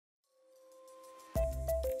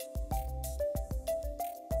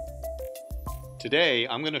Today,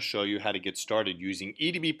 I'm going to show you how to get started using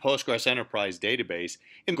EDB Postgres Enterprise database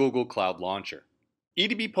in Google Cloud Launcher.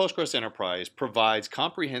 EDB Postgres Enterprise provides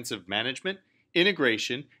comprehensive management,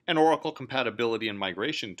 integration, and Oracle compatibility and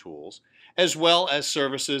migration tools, as well as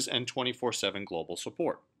services and 24/7 global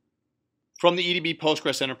support. From the EDB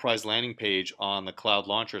Postgres Enterprise landing page on the Cloud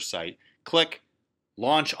Launcher site, click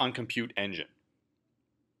Launch on Compute Engine.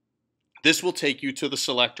 This will take you to the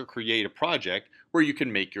Select or Create a Project where you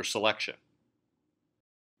can make your selection.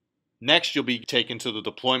 Next, you'll be taken to the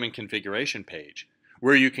Deployment Configuration page,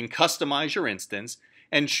 where you can customize your instance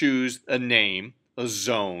and choose a name, a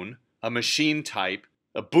zone, a machine type,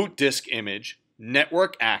 a boot disk image,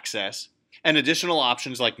 network access, and additional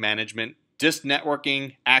options like management, disk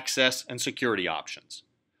networking, access, and security options.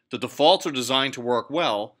 The defaults are designed to work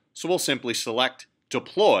well, so we'll simply select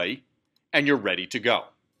Deploy, and you're ready to go.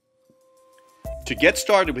 To get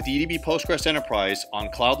started with EDB Postgres Enterprise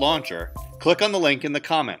on Cloud Launcher, click on the link in the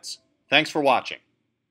comments. Thanks for watching.